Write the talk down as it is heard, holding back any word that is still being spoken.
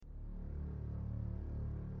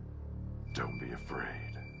Don't be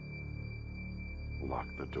afraid. Lock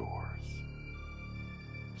the doors.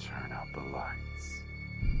 Turn out the lights.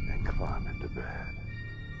 And climb into bed.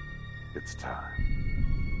 It's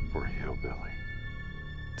time for Hillbilly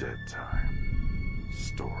Dead Time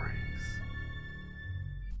Stories.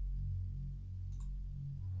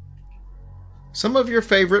 Some of your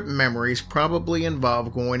favorite memories probably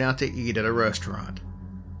involve going out to eat at a restaurant.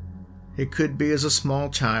 It could be as a small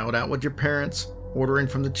child out with your parents, ordering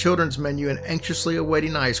from the children's menu and anxiously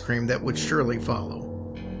awaiting ice cream that would surely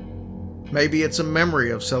follow. Maybe it's a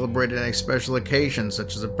memory of celebrating a special occasion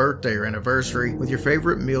such as a birthday or anniversary with your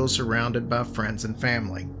favorite meal surrounded by friends and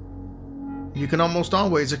family. You can almost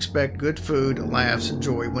always expect good food, laughs, and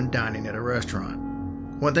joy when dining at a restaurant.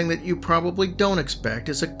 One thing that you probably don't expect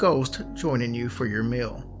is a ghost joining you for your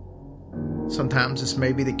meal. Sometimes this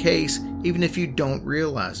may be the case even if you don't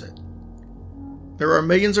realize it. There are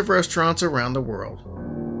millions of restaurants around the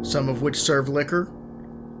world, some of which serve liquor,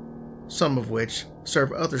 some of which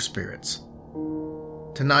serve other spirits.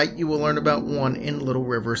 Tonight you will learn about one in Little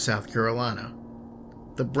River, South Carolina,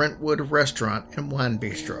 the Brentwood Restaurant and Wine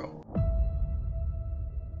Bistro.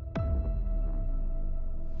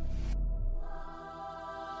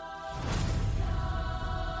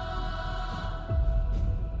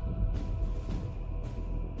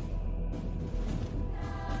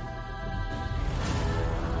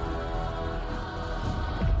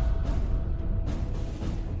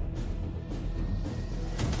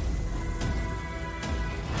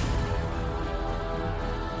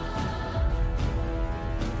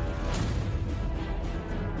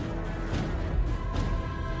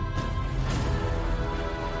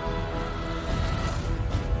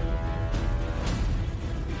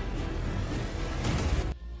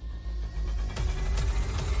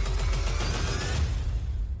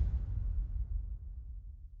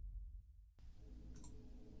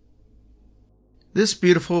 This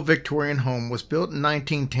beautiful Victorian home was built in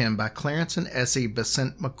 1910 by Clarence and Essie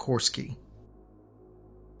Besant McCorsky.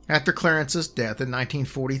 After Clarence's death in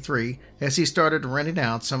 1943, Essie started renting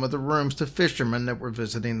out some of the rooms to fishermen that were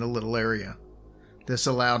visiting the little area. This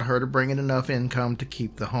allowed her to bring in enough income to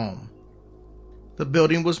keep the home. The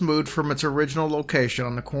building was moved from its original location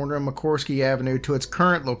on the corner of McCorsky Avenue to its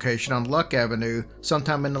current location on Luck Avenue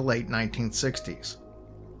sometime in the late 1960s.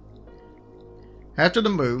 After the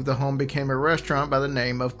move, the home became a restaurant by the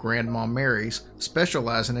name of Grandma Mary's,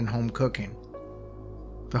 specializing in home cooking.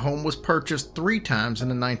 The home was purchased 3 times in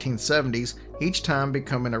the 1970s, each time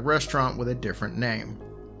becoming a restaurant with a different name.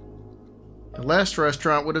 The last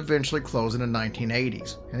restaurant would eventually close in the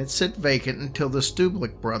 1980s, and it sat vacant until the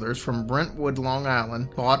Stublick brothers from Brentwood, Long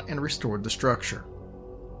Island, bought and restored the structure.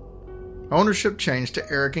 Ownership changed to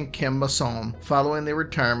Eric and Kim Masson following the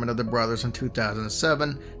retirement of the brothers in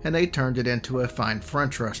 2007, and they turned it into a fine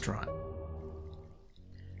French restaurant.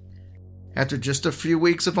 After just a few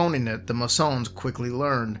weeks of owning it, the Massons quickly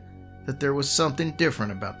learned that there was something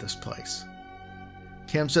different about this place.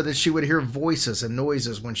 Kim said that she would hear voices and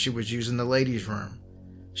noises when she was using the ladies' room.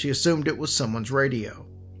 She assumed it was someone's radio.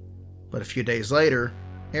 But a few days later,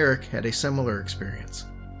 Eric had a similar experience.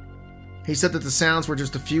 He said that the sounds were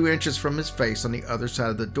just a few inches from his face on the other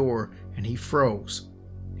side of the door, and he froze.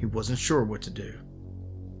 He wasn't sure what to do.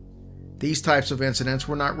 These types of incidents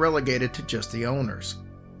were not relegated to just the owners.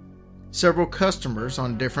 Several customers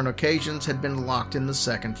on different occasions had been locked in the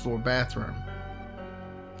second-floor bathroom.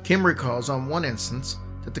 Kim recalls on one instance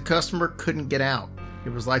that the customer couldn't get out.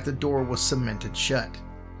 It was like the door was cemented shut.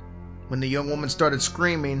 When the young woman started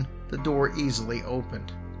screaming, the door easily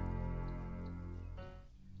opened.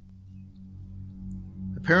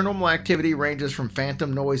 The paranormal activity ranges from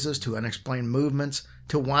phantom noises to unexplained movements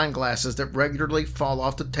to wine glasses that regularly fall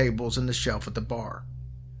off the tables and the shelf at the bar.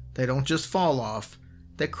 They don't just fall off,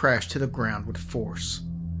 they crash to the ground with force.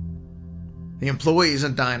 The employees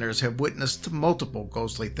and diners have witnessed multiple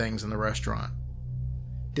ghostly things in the restaurant.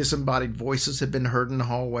 Disembodied voices have been heard in the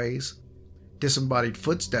hallways. Disembodied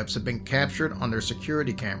footsteps have been captured on their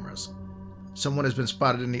security cameras. Someone has been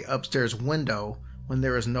spotted in the upstairs window when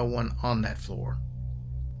there is no one on that floor.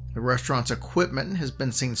 The restaurant's equipment has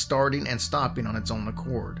been seen starting and stopping on its own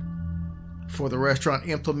accord. Before the restaurant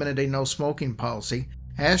implemented a no-smoking policy,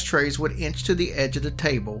 ashtrays would inch to the edge of the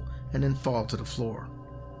table and then fall to the floor.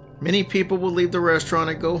 Many people will leave the restaurant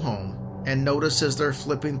and go home and notice as they're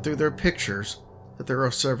flipping through their pictures that there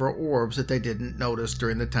are several orbs that they didn't notice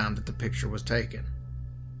during the time that the picture was taken.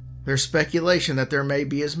 There's speculation that there may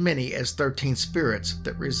be as many as 13 spirits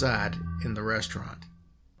that reside in the restaurant.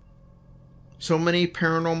 So many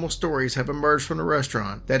paranormal stories have emerged from the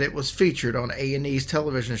restaurant that it was featured on A&E's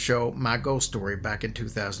television show My Ghost Story back in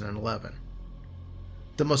 2011.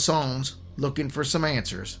 The Massons looking for some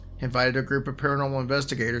answers, invited a group of paranormal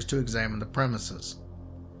investigators to examine the premises.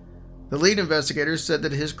 The lead investigator said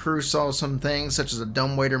that his crew saw some things such as a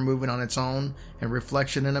dumbwaiter moving on its own and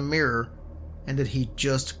reflection in a mirror, and that he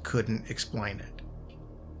just couldn't explain it.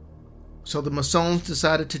 So the Masons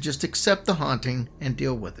decided to just accept the haunting and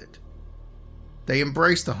deal with it. They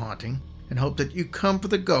embraced the haunting and hoped that you come for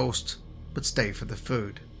the ghost, but stay for the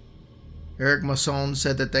food. Eric Masson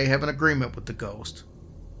said that they have an agreement with the ghost.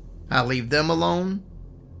 I leave them alone,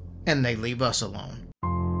 and they leave us alone.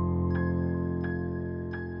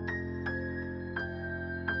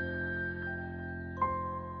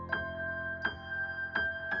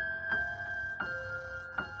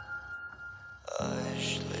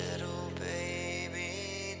 Hush, little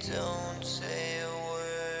baby, don't say a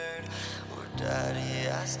word. Or Daddy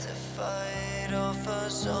has to fight off a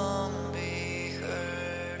zombie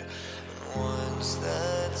herd. And once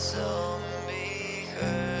that zombie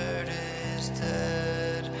herd is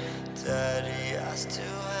dead, Daddy has to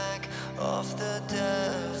hack off the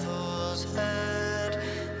devil's head.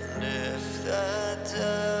 And if that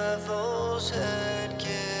devil's head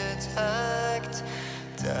gets hacked,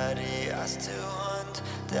 Daddy has to hunt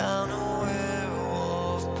down a